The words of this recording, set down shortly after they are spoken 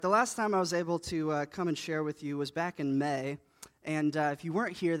The last time I was able to come and share with you was back in May, and if you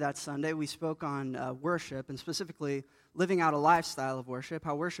weren't here that Sunday, we spoke on worship, and specifically living out a lifestyle of worship,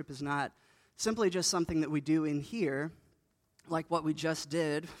 how worship is not simply just something that we do in here, like what we just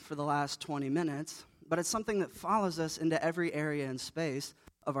did for the last 20 minutes, but it's something that follows us into every area and space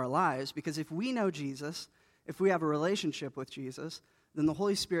of our lives, because if we know Jesus, if we have a relationship with Jesus, then the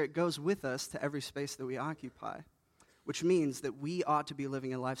Holy Spirit goes with us to every space that we occupy, which means that we ought to be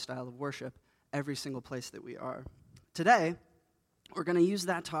living a lifestyle of worship every single place that we are. Today, we're going to use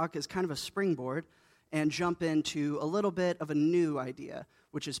that talk as kind of a springboard and jump into a little bit of a new idea,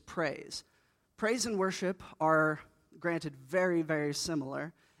 which is praise. Praise and worship are, granted, very, very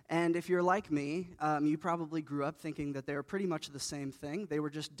similar. And if you're like me, you probably grew up thinking that they were pretty much the same thing. They were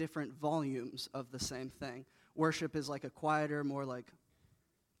just different volumes of the same thing. Worship is like a quieter, more like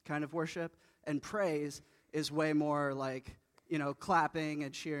kind of worship. And praise is way more like, clapping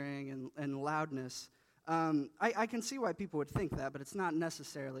and cheering and loudness. I can see why people would think that, but it's not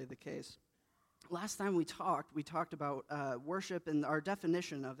necessarily the case. Last time we talked about worship, and our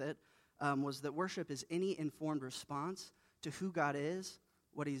definition of it was that worship is any informed response to who God is,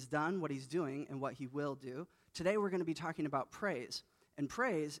 what he's done, what he's doing, and what he will do. Today we're going to be talking about praise, and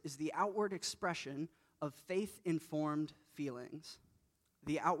praise is the outward expression of faith-informed feelings.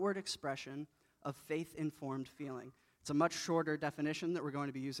 The outward expression of faith-informed feeling. It's a much shorter definition that we're going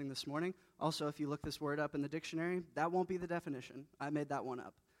to be using this morning. Also, if you look this word up in the dictionary, that won't be the definition. I made that one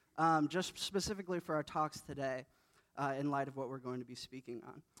up. Just specifically for our talks today, in light of what we're going to be speaking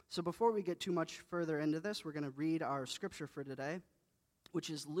on. So before we get too much further into this, we're going to read our scripture for today, which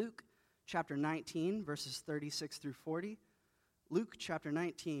is Luke chapter 19, verses 36 through 40. Luke chapter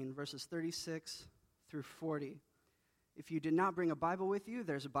 19, verses 36 through 40. If you did not bring a Bible with you,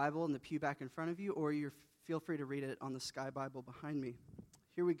 there's a Bible in the pew back in front of you, or feel free to read it on the Sky Bible behind me.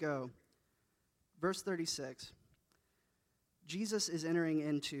 Here we go. Verse 36. Jesus is entering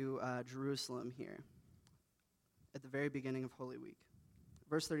into Jerusalem here at the very beginning of Holy Week.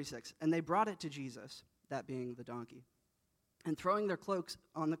 Verse 36. And they brought it to Jesus, that being the donkey. And throwing their cloaks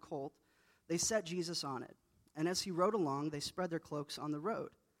on the colt, they set Jesus on it. And as he rode along, they spread their cloaks on the road.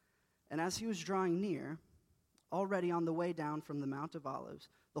 And as he was drawing near, already on the way down from the Mount of Olives,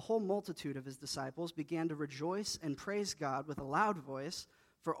 the whole multitude of his disciples began to rejoice and praise God with a loud voice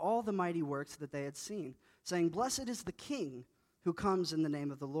for all the mighty works that they had seen, saying, Blessed is the King who comes in the name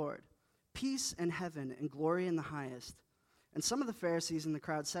of the Lord. Peace in heaven and glory in the highest. And some of the Pharisees in the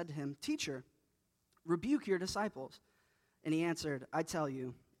crowd said to him, Teacher, rebuke your disciples. And he answered, I tell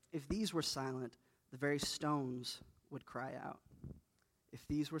you, if these were silent, the very stones would cry out. If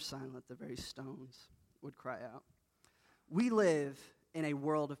these were silent, the very stones would cry out. We live in a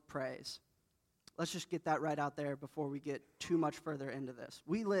world of praise. Let's just get that right out there before we get too much further into this.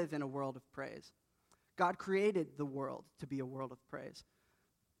 We live in a world of praise. God created the world to be a world of praise.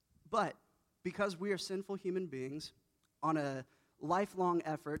 But because we are sinful human beings on a lifelong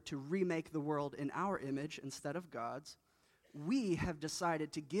effort to remake the world in our image instead of God's, we have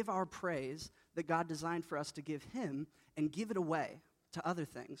decided to give our praise that God designed for us to give him and give it away to other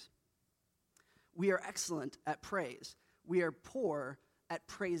things. We are excellent at praise. We are poor at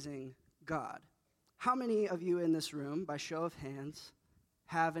praising God. How many of you in this room, by show of hands,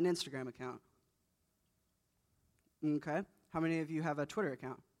 have an Instagram account? Okay. How many of you have a Twitter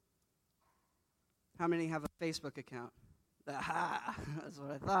account? How many have a Facebook account? Aha, that's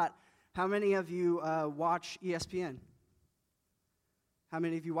what I thought. How many of you watch ESPN? How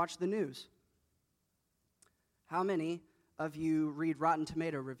many of you watch the news? How many of you read Rotten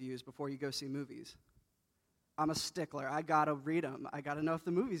Tomato reviews before you go see movies? I'm a stickler. I got to read them. I got to know if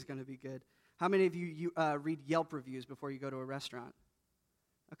the movie's going to be good. How many of you read Yelp reviews before you go to a restaurant?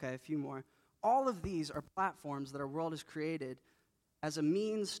 Okay, a few more. All of these are platforms that our world has created as a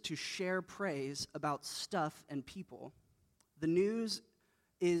means to share praise about stuff and people. The news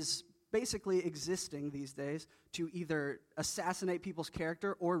is basically existing these days to either assassinate people's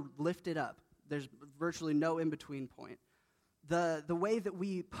character or lift it up. There's virtually no in-between point. The way that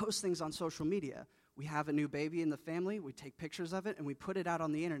we post things on social media, we have a new baby in the family, we take pictures of it, and we put it out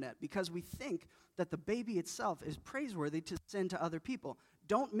on the internet because we think that the baby itself is praiseworthy to send to other people.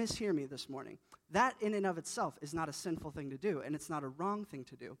 Don't mishear me this morning. That in and of itself is not a sinful thing to do, and it's not a wrong thing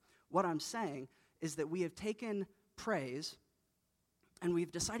to do. What I'm saying is that we have taken praise and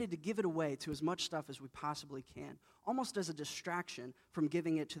we've decided to give it away to as much stuff as we possibly can, almost as a distraction from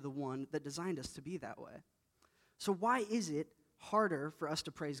giving it to the one that designed us to be that way. So why is it harder for us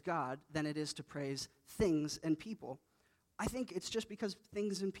to praise God than it is to praise things and people? I think it's just because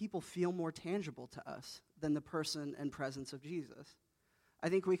things and people feel more tangible to us than the person and presence of Jesus. I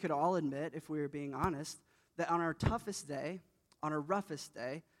think we could all admit, if we were being honest, that on our toughest day, on our roughest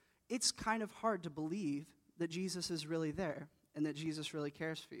day, it's kind of hard to believe that Jesus is really there and that Jesus really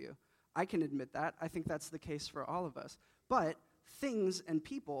cares for you. I can admit that. I think that's the case for all of us. But things and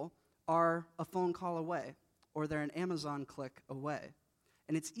people are a phone call away, or they're an Amazon click away.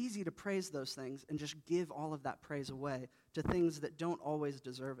 And it's easy to praise those things and just give all of that praise away to things that don't always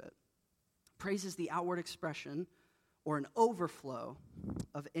deserve it. Praise is the outward expression or an overflow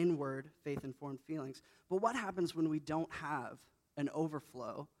of inward faith-informed feelings. But what happens when we don't have an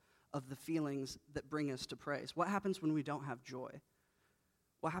overflow of the feelings that bring us to praise? What happens when we don't have joy?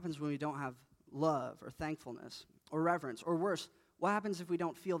 What happens when we don't have love or thankfulness or reverence? Or worse, what happens if we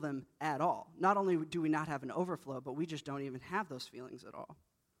don't feel them at all? Not only do we not have an overflow, but we just don't even have those feelings at all.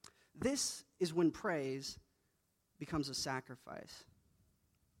 This is when praise becomes a sacrifice.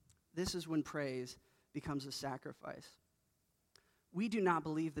 This is when praise becomes a sacrifice. We do not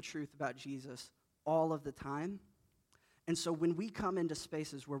believe the truth about Jesus all of the time. And so when we come into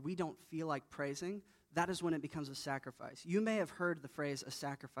spaces where we don't feel like praising, that is when it becomes a sacrifice. You may have heard the phrase, a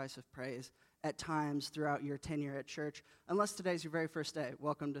sacrifice of praise, at times throughout your tenure at church. Unless today's your very first day,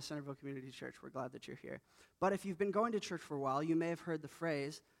 welcome to Centerville Community Church. We're glad that you're here. But if you've been going to church for a while, you may have heard the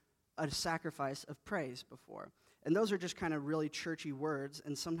phrase, a sacrifice of praise before. And those are just kind of really churchy words,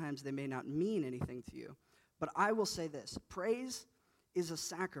 and sometimes they may not mean anything to you. But I will say this, praise is a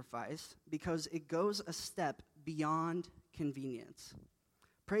sacrifice because it goes a step beyond convenience.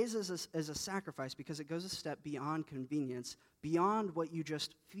 Praise is a sacrifice because it goes a step beyond convenience, beyond what you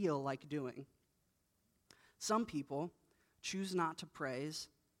just feel like doing. Some people choose not to praise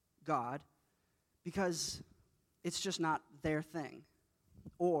God because it's just not their thing.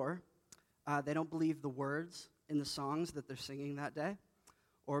 Or they don't believe the words in the songs that they're singing that day,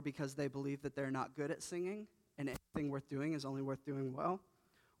 or because they believe that they're not good at singing and anything worth doing is only worth doing well,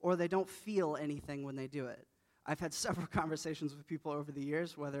 or they don't feel anything when they do it. I've had several conversations with people over the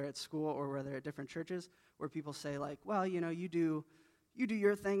years, whether at school or whether at different churches, where people say like, well, you do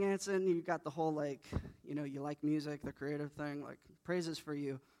your thing, Anson, you got the whole like, you like music, the creative thing, like praises for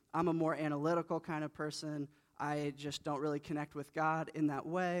you. I'm a more analytical kind of person. I just don't really connect with God in that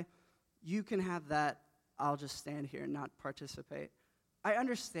way. You can have that. I'll just stand here and not participate. I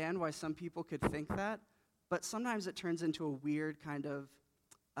understand why some people could think that, but sometimes it turns into a weird kind of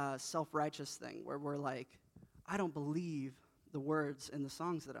self-righteous thing where we're like, I don't believe the words in the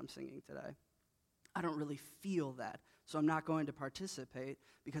songs that I'm singing today. I don't really feel that, so I'm not going to participate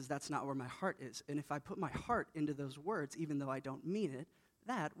because that's not where my heart is. And if I put my heart into those words, even though I don't mean it,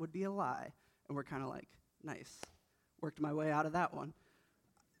 that would be a lie. And we're kind of like, nice. Worked my way out of that one.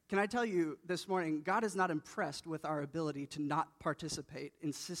 Can I tell you this morning, God is not impressed with our ability to not participate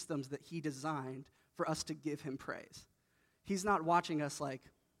in systems that he designed for us to give him praise. He's not watching us like,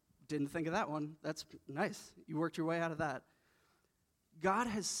 didn't think of that one. That's nice. You worked your way out of that. God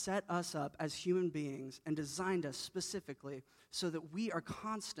has set us up as human beings and designed us specifically so that we are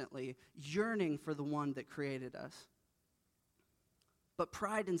constantly yearning for the one that created us. But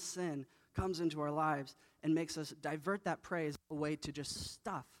pride and sin comes into our lives and makes us divert that praise away to just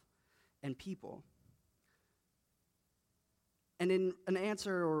stuff and people. And in an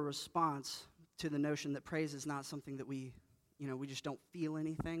answer or a response to the notion that praise is not something that we just don't feel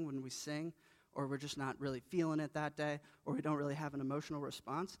anything when we sing, or we're just not really feeling it that day, or we don't really have an emotional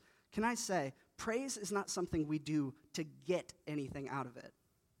response, can I say, praise is not something we do to get anything out of it.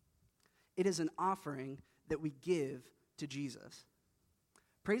 It is an offering that we give to Jesus.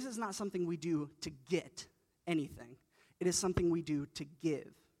 Praise is not something we do to get anything. It is something we do to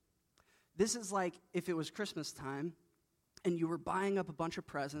give. This is like if it was Christmas time and you were buying up a bunch of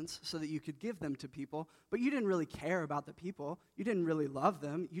presents so that you could give them to people, but you didn't really care about the people. You didn't really love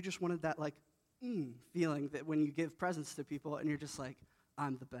them. You just wanted that like, feeling that when you give presents to people and you're just like,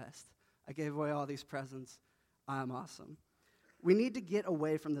 I'm the best. I gave away all these presents. I'm awesome. We need to get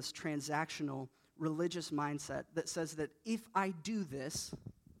away from this transactional religious mindset that says that if I do this,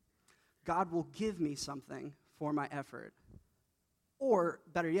 God will give me something for my effort. Or,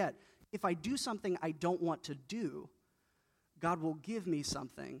 better yet, if I do something I don't want to do, God will give me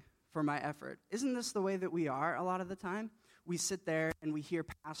something for my effort. Isn't this the way that we are a lot of the time? We sit there and we hear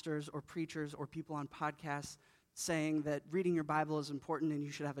pastors or preachers or people on podcasts saying that reading your Bible is important and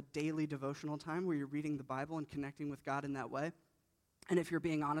you should have a daily devotional time where you're reading the Bible and connecting with God in that way. And if you're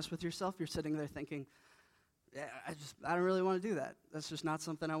being honest with yourself, you're sitting there thinking, I don't really want to do that. That's just not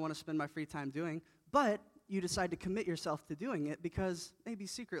something I want to spend my free time doing. But you decide to commit yourself to doing it because maybe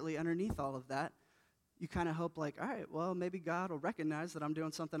secretly underneath all of that, you kind of hope like, all right, well, maybe God will recognize that I'm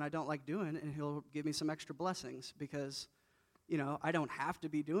doing something I don't like doing and he'll give me some extra blessings because, I don't have to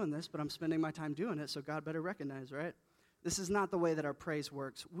be doing this, but I'm spending my time doing it, so God better recognize, right? This is not the way that our praise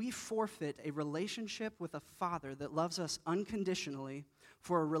works. We forfeit a relationship with a Father that loves us unconditionally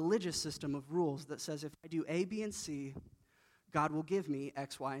for a religious system of rules that says if I do A, B, and C, God will give me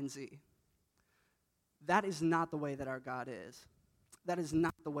X, Y, and Z. That is not the way that our God is. That is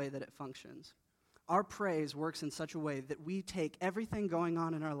not the way that it functions. Our praise works in such a way that we take everything going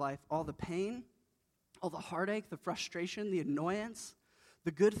on in our life, all the pain, all the heartache, the frustration, the annoyance, the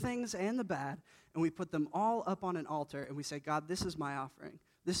good things and the bad, and we put them all up on an altar, and we say, God, this is my offering.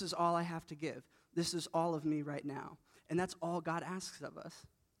 This is all I have to give. This is all of me right now. And that's all God asks of us,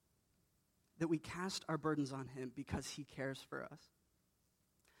 that we cast our burdens on him because he cares for us.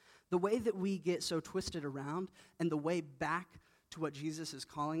 The way that we get so twisted around and the way back to what Jesus is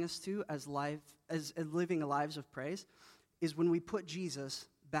calling us to as living lives of praise is when we put Jesus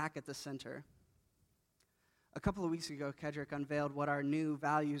back at the center. A couple of weeks ago, Kedrick unveiled what our new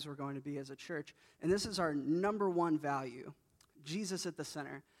values were going to be as a church, and this is our number one value, Jesus at the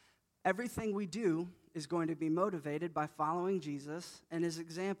center. Everything we do is going to be motivated by following Jesus and his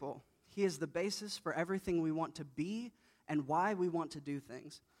example. He is the basis for everything we want to be and why we want to do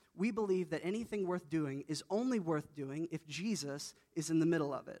things. We believe that anything worth doing is only worth doing if Jesus is in the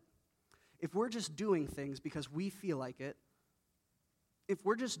middle of it. If we're just doing things because we feel like it, if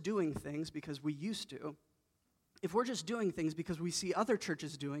we're just doing things because we used to, if we're just doing things because we see other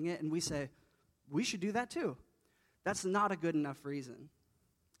churches doing it and we say, we should do that too, that's not a good enough reason.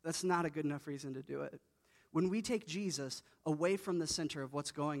 That's not a good enough reason to do it. When we take Jesus away from the center of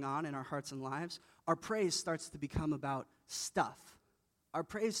what's going on in our hearts and lives, our praise starts to become about stuff. Our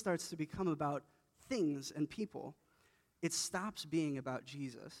praise starts to become about things and people. It stops being about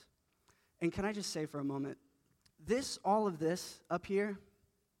Jesus. And can I just say for a moment, all of this up here,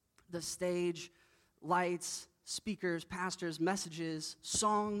 the stage, lights, speakers, pastors, messages,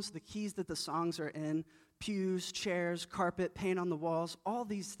 songs, the keys that the songs are in, pews, chairs, carpet, paint on the walls, all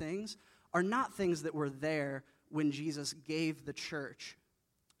these things are not things that were there when Jesus gave the church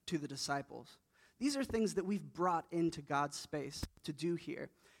to the disciples. These are things that we've brought into God's space to do here.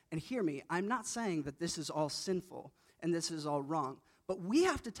 And hear me, I'm not saying that this is all sinful and this is all wrong, but we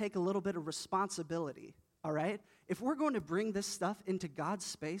have to take a little bit of responsibility, all right? If we're going to bring this stuff into God's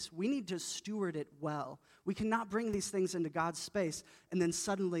space, we need to steward it well. We cannot bring these things into God's space and then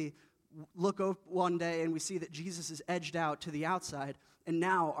suddenly look up one day and we see that Jesus is edged out to the outside, and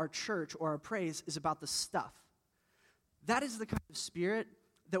now our church or our praise is about the stuff. That is the kind of spirit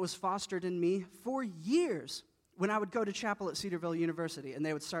that was fostered in me for years when I would go to chapel at Cedarville University and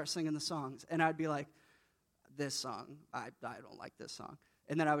they would start singing the songs, and I'd be like, this song, I don't like this song.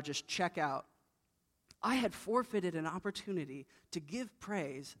 And then I would just check out. I had forfeited an opportunity to give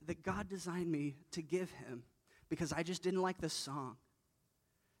praise that God designed me to give him because I just didn't like this song.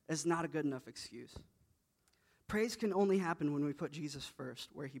 It's not a good enough excuse. Praise can only happen when we put Jesus first,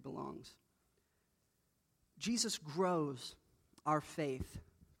 where he belongs. Jesus grows our faith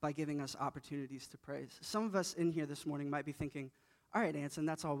by giving us opportunities to praise. Some of us in here this morning might be thinking, all right, Anson,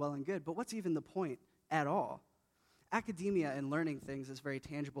 that's all well and good, but what's even the point at all? Academia and learning things is very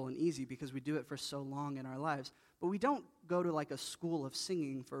tangible and easy because we do it for so long in our lives. But we don't go to like a school of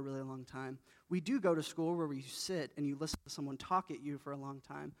singing for a really long time. We do go to school where you sit and you listen to someone talk at you for a long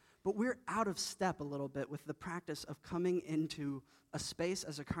time. But we're out of step a little bit with the practice of coming into a space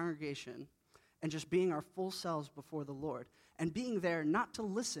as a congregation and just being our full selves before the Lord. And being there not to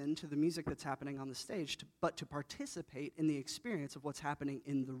listen to the music that's happening on the stage, but to participate in the experience of what's happening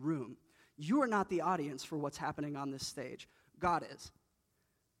in the room. You are not the audience for what's happening on this stage. God is.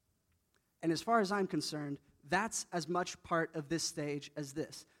 And as far as I'm concerned, that's as much part of this stage as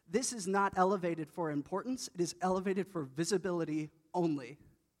this. This is not elevated for importance. It is elevated for visibility only.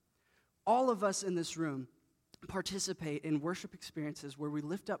 All of us in this room participate in worship experiences where we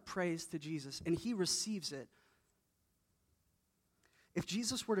lift up praise to Jesus, and he receives it. If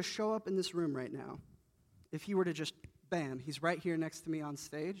Jesus were to show up in this room right now, if he were to just, bam, he's right here next to me on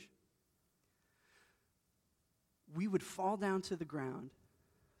stage, we would fall down to the ground,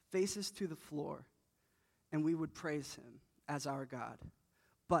 faces to the floor, and we would praise him as our God.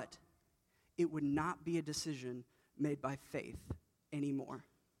 But it would not be a decision made by faith anymore.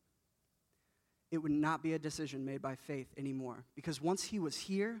 It would not be a decision made by faith anymore. Because once he was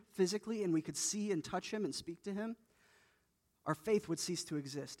here physically and we could see and touch him and speak to him, our faith would cease to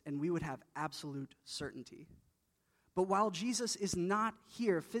exist and we would have absolute certainty. But while Jesus is not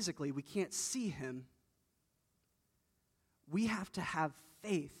here physically, we can't see him, we have to have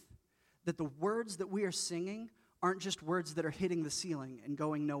faith that the words that we are singing aren't just words that are hitting the ceiling and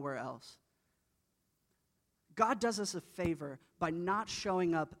going nowhere else. God does us a favor by not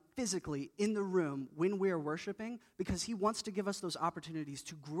showing up physically in the room when we are worshiping, because he wants to give us those opportunities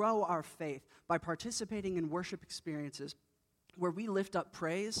to grow our faith by participating in worship experiences where we lift up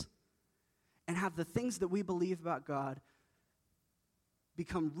praise and have the things that we believe about God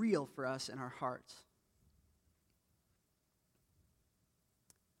become real for us in our hearts.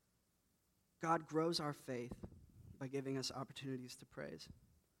 God grows our faith by giving us opportunities to praise.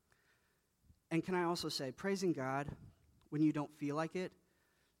 And can I also say, praising God when you don't feel like it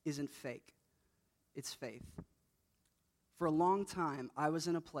isn't fake. It's faith. For a long time, I was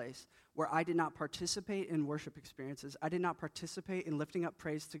in a place where I did not participate in worship experiences. I did not participate in lifting up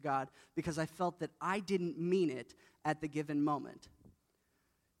praise to God because I felt that I didn't mean it at the given moment.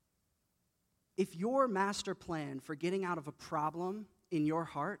 If your master plan for getting out of a problem in your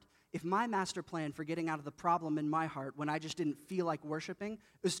heart, if my master plan for getting out of the problem in my heart when I just didn't feel like worshiping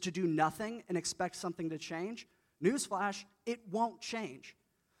is to do nothing and expect something to change, newsflash, it won't change.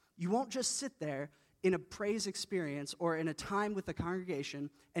 You won't just sit there in a praise experience or in a time with the congregation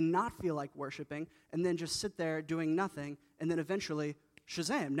and not feel like worshiping and then just sit there doing nothing and then eventually,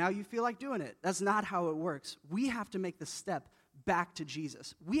 shazam, now you feel like doing it. That's not how it works. We have to make the step back to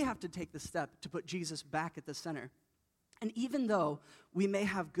Jesus. We have to take the step to put Jesus back at the center. And even though we may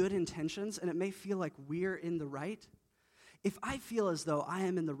have good intentions and it may feel like we're in the right, if I feel as though I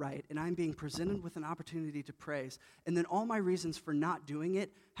am in the right and I'm being presented with an opportunity to praise, and then all my reasons for not doing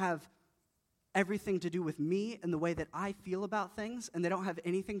it have everything to do with me and the way that I feel about things, and they don't have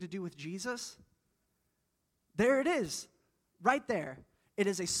anything to do with Jesus, there it is, right there. It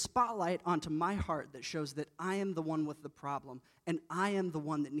is a spotlight onto my heart that shows that I am the one with the problem, and I am the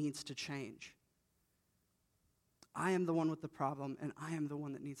one that needs to change. I am the one with the problem, and I am the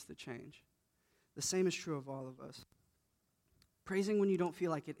one that needs to change. The same is true of all of us. Praising when you don't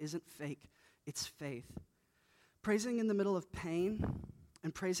feel like it isn't fake, it's faith. Praising in the middle of pain,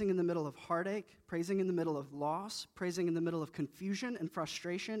 and praising in the middle of heartache, praising in the middle of loss, praising in the middle of confusion and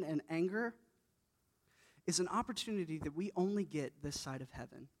frustration and anger is an opportunity that we only get this side of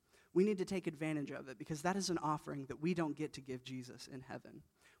heaven. We need to take advantage of it because that is an offering that we don't get to give Jesus in heaven,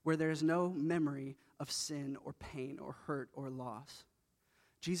 where there is no memory of sin or pain or hurt or loss.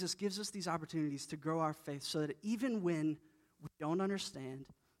 Jesus gives us these opportunities to grow our faith so that even when we don't understand,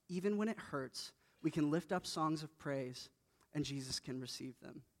 even when it hurts, we can lift up songs of praise and Jesus can receive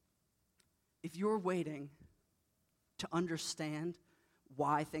them. If you're waiting to understand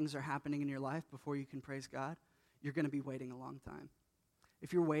why things are happening in your life before you can praise God, you're going to be waiting a long time.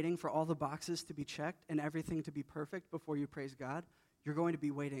 If you're waiting for all the boxes to be checked and everything to be perfect before you praise God, you're going to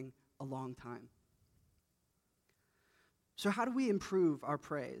be waiting a long time. So how do we improve our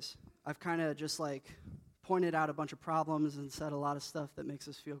praise? I've kind of just pointed out a bunch of problems and said a lot of stuff that makes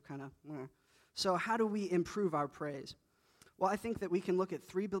us feel kind of meh. So how do we improve our praise? Well, I think that we can look at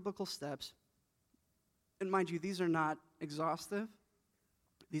 3 biblical steps. And mind you, these are not exhaustive.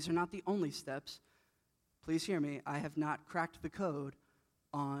 These are not the only steps. Please hear me. I have not cracked the code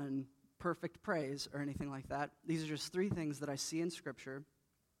on perfect praise or anything like that. These are just 3 things that I see in Scripture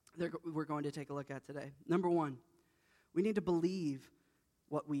that we're going to take a look at today. Number 1, we need to believe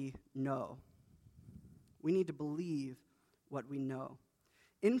what we know. We need to believe what we know.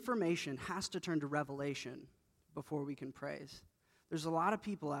 Information has to turn to revelation before we can praise. There's a lot of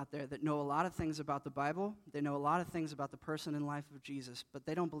people out there that know a lot of things about the Bible. They know a lot of things about the person and life of Jesus, but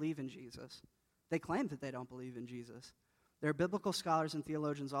they don't believe in Jesus. They claim that they don't believe in Jesus. There are biblical scholars and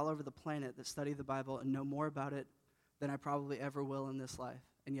theologians all over the planet that study the Bible and know more about it than I probably ever will in this life,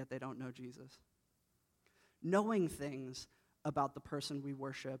 and yet they don't know Jesus. Knowing things about the person we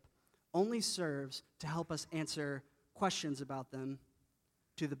worship only serves to help us answer questions about them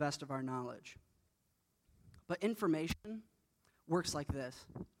to the best of our knowledge. But information works like this.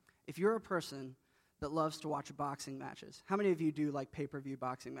 If you're a person that loves to watch boxing matches, how many of you do pay-per-view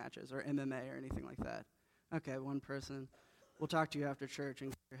boxing matches or MMA or anything like that? Okay, one person. We'll talk to you after church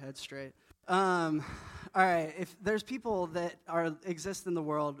and get your head straight. All right, if there's people that exist in the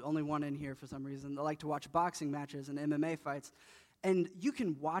world, only one in here for some reason, that like to watch boxing matches and MMA fights, and you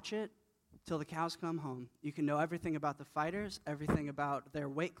can watch it till the cows come home. You can know everything about the fighters, everything about their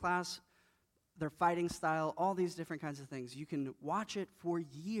weight class, their fighting style, all these different kinds of things. You can watch it for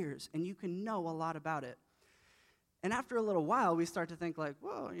years, and you can know a lot about it. And after a little while, we start to think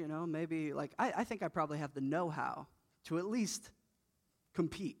well, maybe, I think I probably have the know-how to at least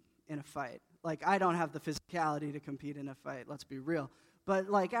compete in a fight. I don't have the physicality to compete in a fight, let's be real. But,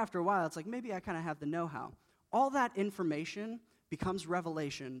 after a while, it's maybe I kind of have the know-how. All that information becomes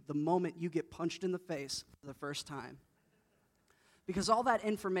revelation the moment you get punched in the face for the first time. because all that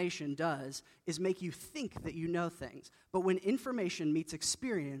information does is make you think that you know things. But when information meets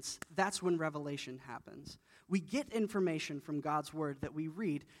experience, that's when revelation happens. We get information from God's word that we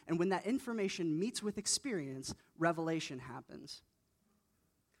read, and when that information meets with experience, revelation happens.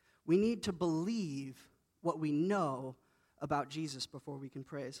 We need to believe what we know about Jesus before we can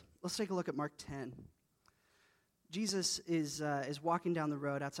praise. Let's take a look at Mark 10. Jesus is walking down the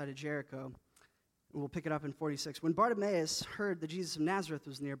road outside of Jericho. We'll pick it up in 46. When Bartimaeus heard that Jesus of Nazareth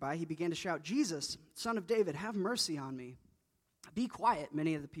was nearby, he began to shout, "Jesus, Son of David, have mercy on me." "Be quiet,"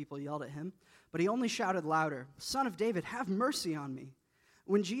 many of the people yelled at him, but he only shouted louder, "Son of David, have mercy on me."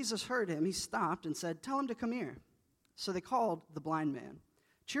 When Jesus heard him, he stopped and said, "Tell him to come here." So they called the blind man.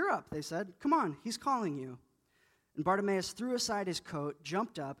 "Cheer up," they said. "Come on, he's calling you." And Bartimaeus threw aside his coat,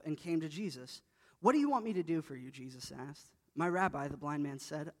 jumped up, and came to Jesus. "What do you want me to do for you?" Jesus asked. "My rabbi," the blind man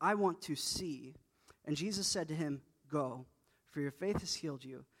said, "I want to see." And Jesus said to him, "Go, for your faith has healed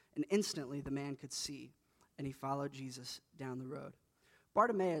you." And instantly the man could see, and he followed Jesus down the road.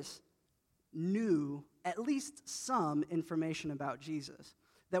 Bartimaeus knew at least some information about Jesus,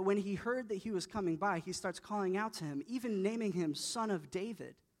 that when he heard that he was coming by, he starts calling out to him, even naming him Son of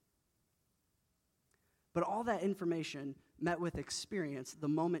David. But all that information met with experience the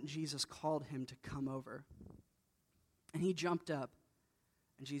moment Jesus called him to come over. And he jumped up,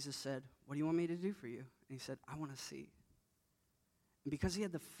 and Jesus said, "What do you want me to do for you?" And he said, "I want to see." And because he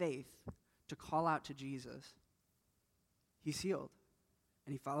had the faith to call out to Jesus, he's healed,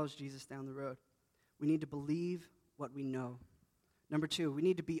 and he follows Jesus down the road. We need to believe what we know. Number 2, we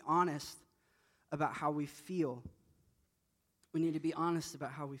need to be honest about how we feel. We need to be honest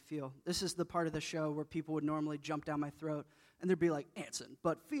about how we feel. This is the part of the show where people would normally jump down my throat, and they'd be like, "Anson,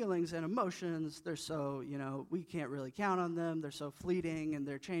 but feelings and emotions, they're so, we can't really count on them. They're so fleeting, and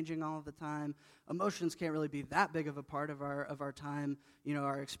they're changing all the time. Emotions can't really be that big of a part of our time,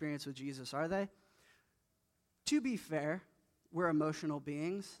 our experience with Jesus, are they?" To be fair, we're emotional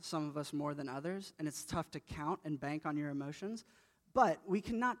beings, some of us more than others, and it's tough to count and bank on your emotions, but we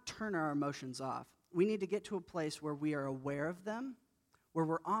cannot turn our emotions off. We need to get to a place where we are aware of them, where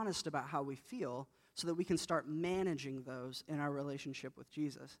we're honest about how we feel, so that we can start managing those in our relationship with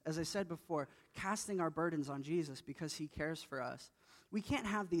Jesus. As I said before, casting our burdens on Jesus because he cares for us. We can't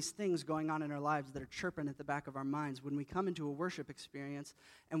have these things going on in our lives that are chirping at the back of our minds when we come into a worship experience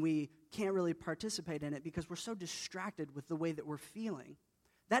and we can't really participate in it because we're so distracted with the way that we're feeling.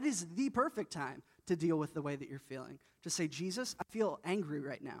 That is the perfect time to deal with the way that you're feeling. To say, "Jesus, I feel angry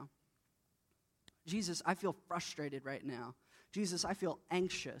right now. Jesus, I feel frustrated right now. Jesus, I feel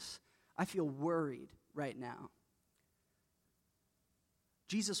anxious. I feel worried right now."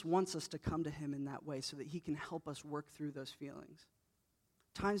 Jesus wants us to come to him in that way so that he can help us work through those feelings.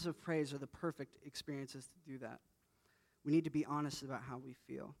 Times of praise are the perfect experiences to do that. We need to be honest about how we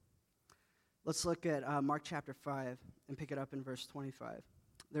feel. Let's look at Mark chapter 5 and pick it up in verse 25.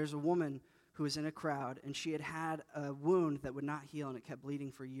 There's a woman who was in a crowd, and she had a wound that would not heal, and it kept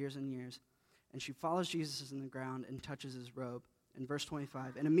bleeding for years and years. And she follows Jesus in the ground and touches his robe. In verse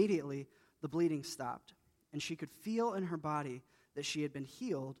 25, and immediately the bleeding stopped, and she could feel in her body that she had been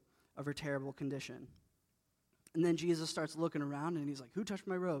healed of her terrible condition. And then Jesus starts looking around, and he's like, "Who touched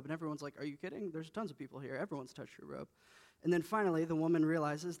my robe?" And everyone's like, "Are you kidding? There's tons of people here. Everyone's touched your robe." And then finally, the woman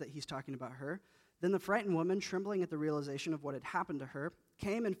realizes that he's talking about her. Then the frightened woman, trembling at the realization of what had happened to her,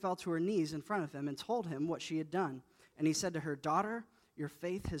 came and fell to her knees in front of him and told him what she had done. And he said to her, "Daughter, your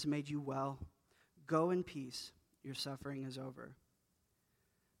faith has made you well. Go in peace. Your suffering is over."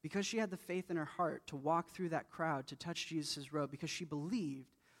 Because she had the faith in her heart to walk through that crowd to touch Jesus' robe, because she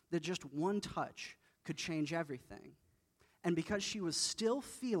believed that just one touch could change everything. And because she was still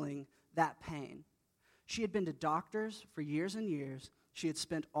feeling that pain, she had been to doctors for years and years. She had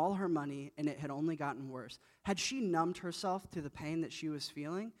spent all her money, and it had only gotten worse. Had she numbed herself to the pain that she was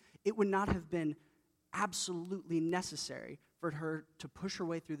feeling, it would not have been absolutely necessary for her to push her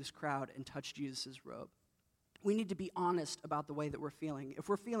way through this crowd and touch Jesus' robe. We need to be honest about the way that we're feeling. If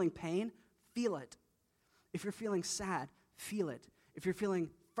we're feeling pain, feel it. If you're feeling sad, feel it. If you're feeling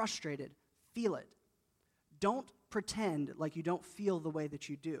frustrated, feel it. Don't pretend like you don't feel the way that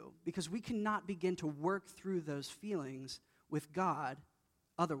you do, because we cannot begin to work through those feelings with God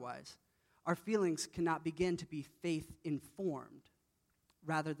otherwise. Our feelings cannot begin to be faith-informed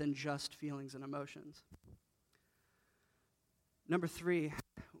rather than just feelings and emotions. Number 3,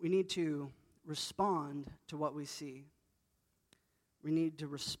 we need to respond to what we see. We need to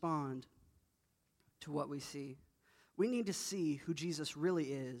respond to what we see. We need to see who Jesus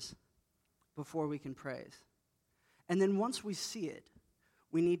really is before we can praise. And then once we see it,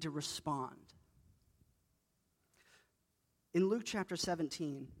 we need to respond. In Luke chapter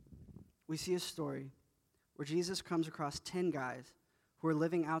 17, we see a story where Jesus comes across 10 guys who are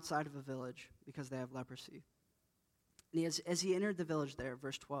living outside of a village because they have leprosy. And as he entered the village there,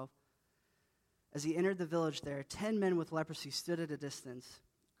 verse 12, as he entered the village there, 10 men with leprosy stood at a distance,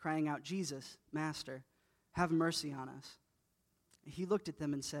 crying out, "Jesus, Master, have mercy on us." He looked at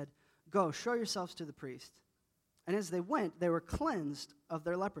them and said, "Go, show yourselves to the priest." And as they went, they were cleansed of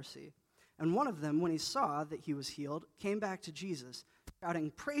their leprosy. And one of them, when he saw that he was healed, came back to Jesus,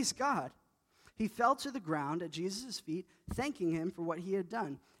 shouting, "Praise God." He fell to the ground at Jesus' feet, thanking him for what he had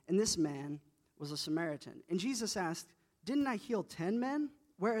done. And this man was a Samaritan. And Jesus asked, "Didn't I heal 10 men?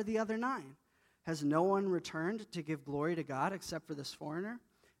 Where are the other 9? Has no one returned to give glory to God except for this foreigner?"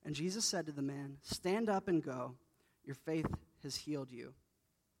 And Jesus said to the man, "Stand up and go. Your faith has healed you."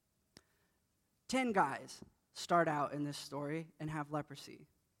 10 guys start out in this story and have leprosy.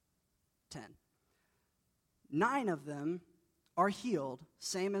 10. 9 of them are healed,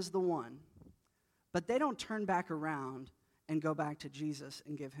 same as the one. But they don't turn back around and go back to Jesus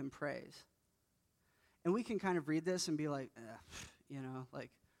and give him praise. And we can kind of read this and be like,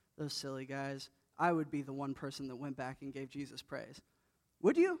 like those silly guys. I would be the one person that went back and gave Jesus praise.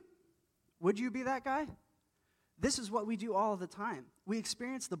 Would you? Would you be that guy? This is what we do all the time. We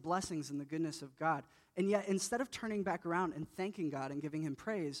experience the blessings and the goodness of God. And yet, instead of turning back around and thanking God and giving him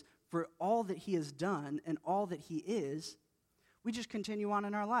praise for all that he has done and all that he is, we just continue on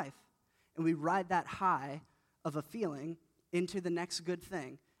in our life. And we ride that high of a feeling into the next good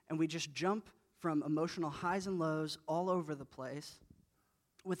thing. And we just jump from emotional highs and lows all over the place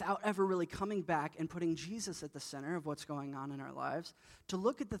without ever really coming back and putting Jesus at the center of what's going on in our lives, to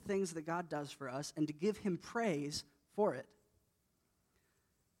look at the things that God does for us and to give him praise for it.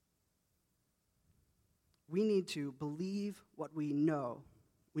 We need to believe what we know.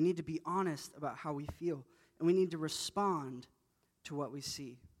 We need to be honest about how we feel. And we need to respond to what we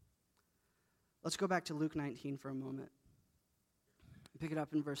see. Let's go back to Luke 19 for a moment. Pick it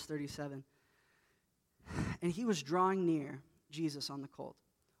up in verse 37. And he was drawing near, Jesus on the colt,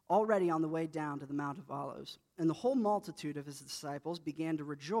 already on the way down to the Mount of Olives. And the whole multitude of his disciples began to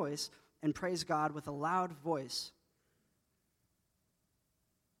rejoice and praise God with a loud voice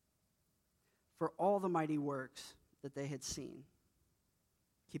for all the mighty works that they had seen.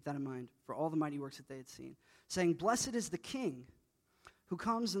 Keep that in mind, for all the mighty works that they had seen. Saying, "Blessed is the King who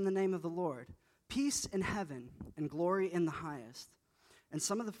comes in the name of the Lord. Peace in heaven and glory in the highest." And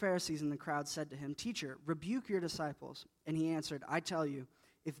some of the Pharisees in the crowd said to him, "Teacher, rebuke your disciples." And he answered, "I tell you,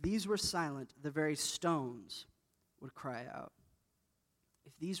 if these were silent, the very stones would cry out."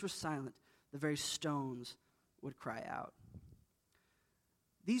 If these were silent, the very stones would cry out.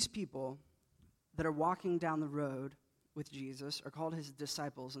 These people that are walking down the road with Jesus are called his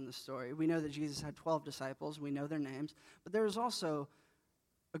disciples in the story. We know that Jesus had 12 disciples. We know their names. But there is also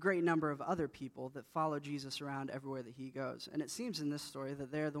a great number of other people that follow Jesus around everywhere that he goes. And it seems in this story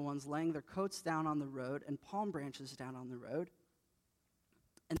that they're the ones laying their coats down on the road and palm branches down on the road.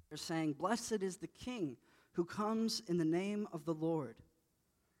 And they're saying, "Blessed is the King who comes in the name of the Lord,"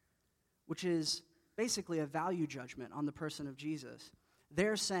 which is basically a value judgment on the person of Jesus.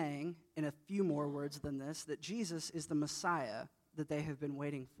 They're saying, in a few more words than this, that Jesus is the Messiah that they have been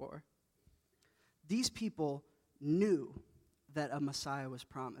waiting for. These people knew that a Messiah was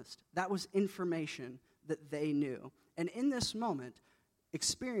promised. That was information that they knew. And in this moment,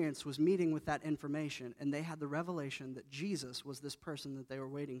 experience was meeting with that information, and they had the revelation that Jesus was this person that they were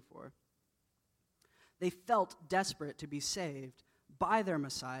waiting for. They felt desperate to be saved by their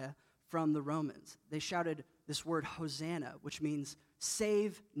Messiah from the Romans. They shouted this word Hosanna, which means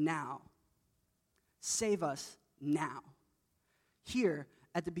save now. Save us now. Here,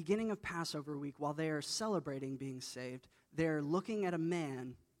 at the beginning of Passover week, while they are celebrating being saved, they're looking at a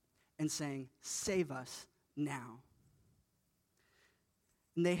man and saying, "Save us now."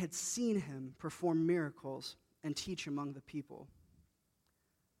 And they had seen him perform miracles and teach among the people.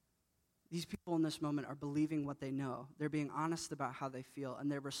 These people in this moment are believing what they know. They're being honest about how they feel,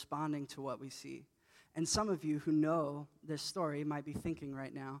 and they're responding to what we see. And some of you who know this story might be thinking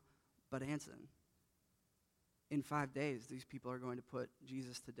right now, "But Anson, in 5 days, these people are going to put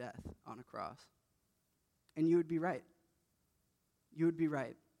Jesus to death on a cross." And you would be right. You would be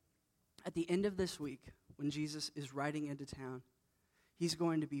right. At the end of this week, when Jesus is riding into town, he's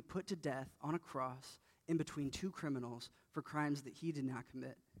going to be put to death on a cross in between 2 criminals for crimes that he did not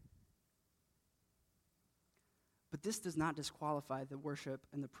commit. But this does not disqualify the worship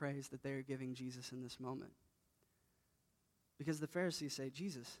and the praise that they are giving Jesus in this moment. Because the Pharisees say,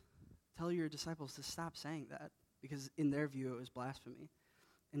 "Jesus, tell your disciples to stop saying that," because in their view it was blasphemy.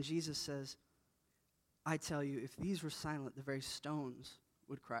 And Jesus says, I tell you, if these were silent, the very stones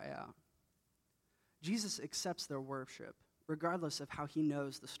would cry out. Jesus accepts their worship, regardless of how he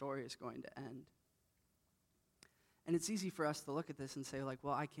knows the story is going to end. And it's easy for us to look at this and say, like,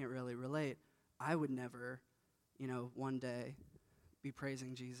 well, I can't really relate. I would never, one day be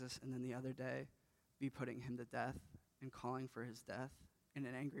praising Jesus and then the other day be putting him to death and calling for his death in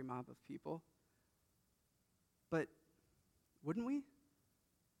an angry mob of people. But wouldn't we?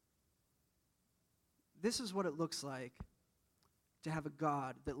 This is what it looks like to have a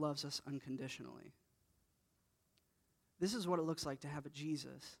God that loves us unconditionally. This is what it looks like to have a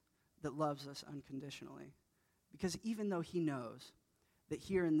Jesus that loves us unconditionally. Because even though he knows that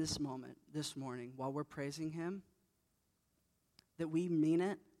here in this moment, this morning, while we're praising him, that we mean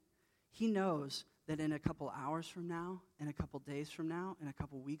it, he knows that in a couple hours from now, in a couple days from now, in a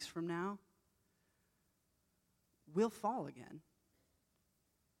couple weeks from now, we'll fall again.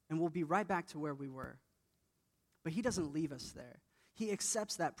 And we'll be right back to where we were. But he doesn't leave us there. He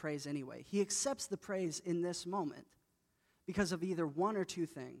accepts that praise anyway. He accepts the praise in this moment because of either one or two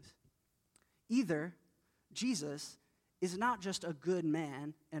things. Either Jesus is not just a good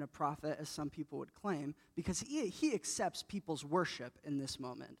man and a prophet, as some people would claim, because he accepts people's worship in this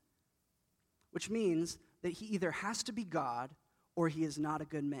moment, which means that he either has to be God or he is not a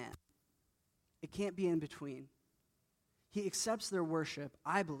good man. It can't be in between. He accepts their worship,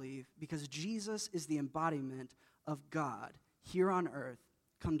 I believe, because Jesus is the embodiment of God here on earth,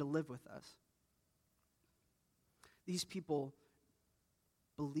 come to live with us. These people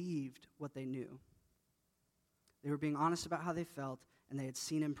believed what they knew. They were being honest about how they felt, and they had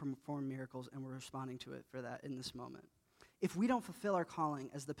seen him perform miracles and were responding to it for that in this moment. If we don't fulfill our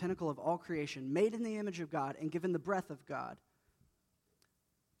calling as the pinnacle of all creation, made in the image of God and given the breath of God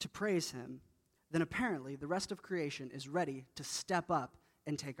to praise him, then apparently the rest of creation is ready to step up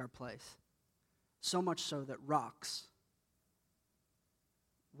and take our place. So much so that rocks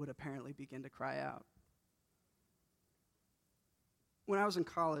would apparently begin to cry out. When I was in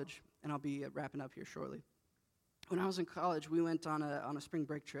college, and I'll be wrapping up here shortly, when I was in college, we went on a spring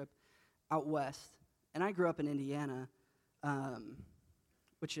break trip out west, and I grew up in Indiana,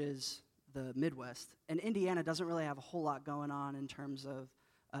 which is the Midwest, and Indiana doesn't really have a whole lot going on in terms of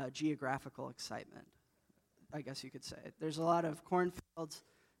geographical excitement, I guess you could say. There's a lot of cornfields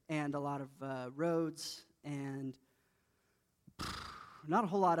and a lot of roads and not a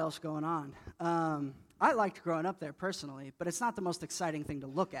whole lot else going on. I liked growing up there personally, but it's not the most exciting thing to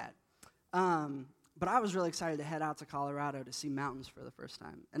look at. But I was really excited to head out to Colorado to see mountains for the first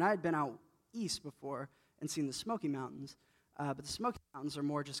time. And I had been out east before and seen the Smoky Mountains, but the Smoky Mountains are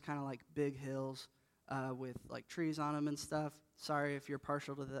more just kind of like big hills with like trees on them and stuff. Sorry if you're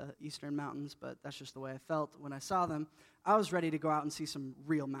partial to the eastern mountains, but that's just the way I felt when I saw them. I was ready to go out and see some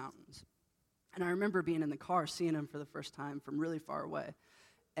real mountains. And I remember being in the car, seeing them for the first time from really far away.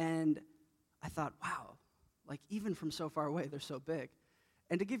 And I thought, wow, like even from so far away, they're so big.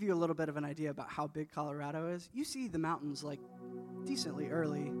 And to give you a little bit of an idea about how big Colorado is, you see the mountains like decently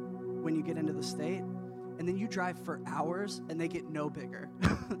early when you get into the state, and then you drive for hours and they get no bigger.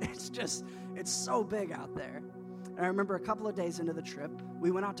 It's so big out there. And I remember a couple of days into the trip,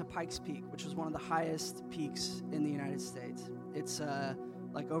 we went out to Pikes Peak, which is one of the highest peaks in the United States. It's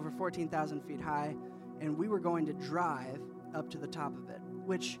like over 14,000 feet high, and we were going to drive up to the top of it,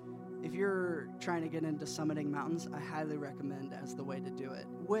 which if you're trying to get into summiting mountains, I highly recommend as the way to do it.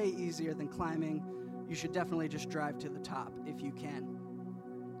 Way easier than climbing. You should definitely just drive to the top if you can.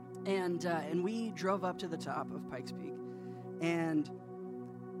 And we drove up to the top of Pikes Peak, and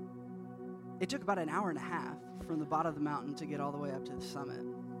it took about an hour and a half from the bottom of the mountain to get all the way up to the summit.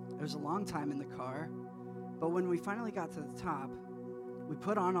 It was a long time in the car, but when we finally got to the top, we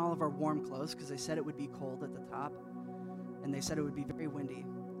put on all of our warm clothes because they said it would be cold at the top, and they said it would be very windy.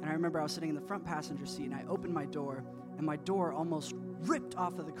 And I remember I was sitting in the front passenger seat, and I opened my door, and my door almost ripped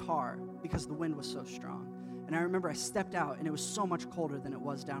off of the car because the wind was so strong. And I remember I stepped out, and it was so much colder than it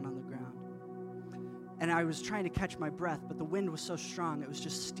was down on the ground. And I was trying to catch my breath, but the wind was so strong, it was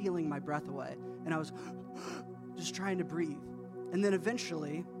just stealing my breath away. And I was just trying to breathe. And then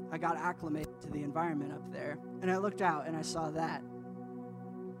eventually, I got acclimated to the environment up there, and I looked out, and I saw that.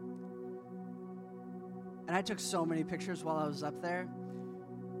 And I took so many pictures while I was up there.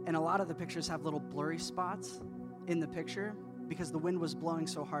 And a lot of the pictures have little blurry spots in the picture because the wind was blowing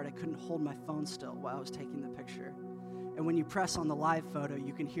so hard I couldn't hold my phone still while I was taking the picture. And when you press on the live photo,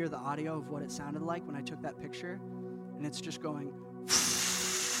 you can hear the audio of what it sounded like when I took that picture. And it's just going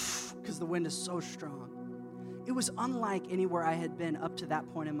because the wind is so strong. It was unlike anywhere I had been up to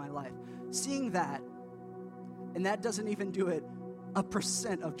that point in my life. Seeing that, and that doesn't even do it a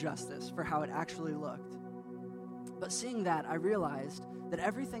percent of justice for how it actually looked. But seeing that, I realized that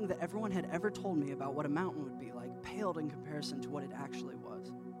everything that everyone had ever told me about what a mountain would be like paled in comparison to what it actually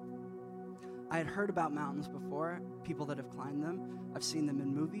was. I had heard about mountains before, people that have climbed them. I've seen them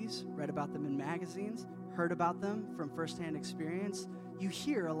in movies, read about them in magazines, heard about them from firsthand experience. You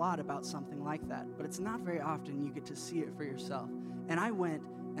hear a lot about something like that, but it's not very often you get to see it for yourself. And I went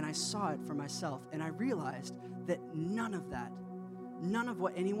and I saw it for myself, and I realized that none of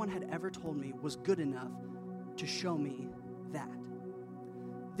what anyone had ever told me was good enough to show me that.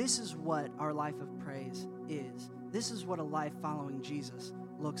 This is what our life of praise is. This is what a life following Jesus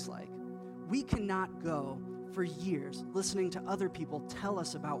looks like. We cannot go for years listening to other people tell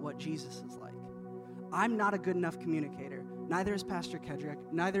us about what Jesus is like. I'm not a good enough communicator. Neither is Pastor Kedrick.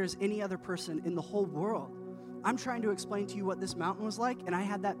 Neither is any other person in the whole world. I'm trying to explain to you what this mountain was like, and I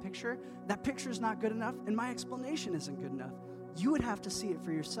had that picture. That picture's not good enough, and my explanation isn't good enough. You would have to see it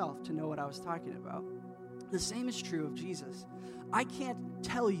for yourself to know what I was talking about. The same is true of Jesus. I can't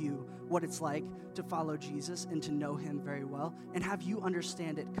tell you what it's like to follow Jesus and to know him very well and have you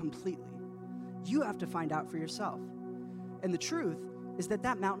understand it completely. You have to find out for yourself. And the truth is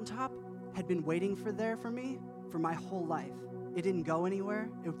that mountaintop had been waiting for me for my whole life. It didn't go anywhere.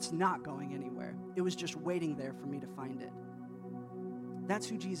 It's not going anywhere. It was just waiting there for me to find it. That's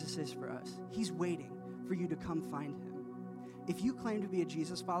who Jesus is for us. He's waiting for you to come find him. If you claim to be a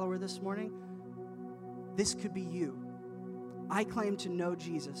Jesus follower this morning, this could be you. I claim to know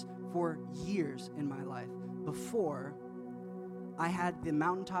Jesus for years in my life before I had the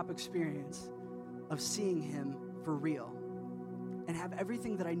mountaintop experience of seeing him for real and have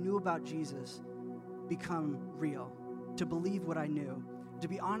everything that I knew about Jesus become real, to believe what I knew, to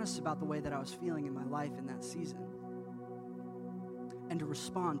be honest about the way that I was feeling in my life in that season, and to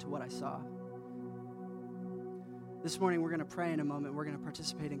respond to what I saw. This morning, we're going to pray in a moment. We're going to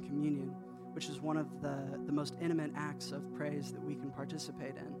participate in communion, which is one of the most intimate acts of praise that we can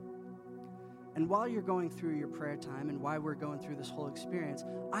participate in. And while you're going through your prayer time and while we're going through this whole experience,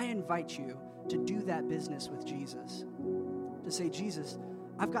 I invite you to do that business with Jesus. To say, Jesus,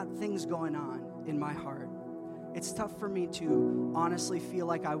 I've got things going on in my heart. It's tough for me to honestly feel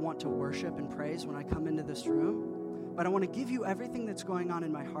like I want to worship and praise when I come into this room, but I want to give you everything that's going on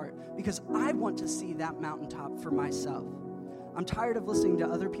in my heart because I want to see that mountaintop for myself. I'm tired of listening to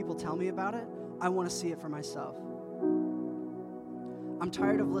other people tell me about it. I want to see it for myself. I'm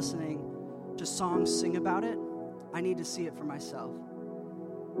tired of listening to songs sing about it. I need to see it for myself.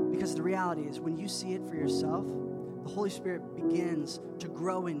 Because the reality is, when you see it for yourself, the Holy Spirit begins to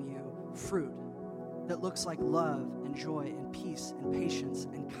grow in you fruit that looks like love and joy and peace and patience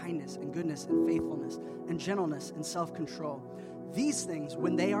and kindness and goodness and faithfulness and gentleness and self-control. These things,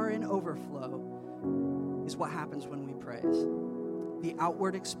 when they are in overflow, is what happens when we praise. The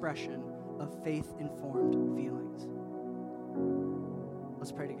outward expression of faith-informed feelings.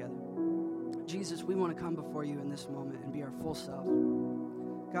 Let's pray together. Jesus, we want to come before you in this moment and be our full self.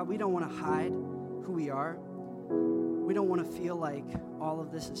 God, we don't want to hide who we are. We don't want to feel like all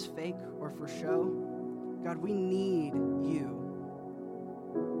of this is fake or for show. God, we need you.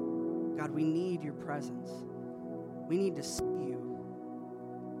 God, we need your presence. We need to see you.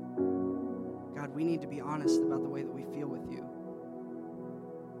 God, we need to be honest about the way that we feel with you.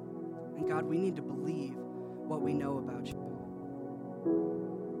 And God, we need to believe what we know about you.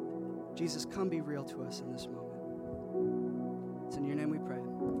 Jesus, come be real to us in this moment. It's in your name we pray.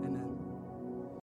 Amen.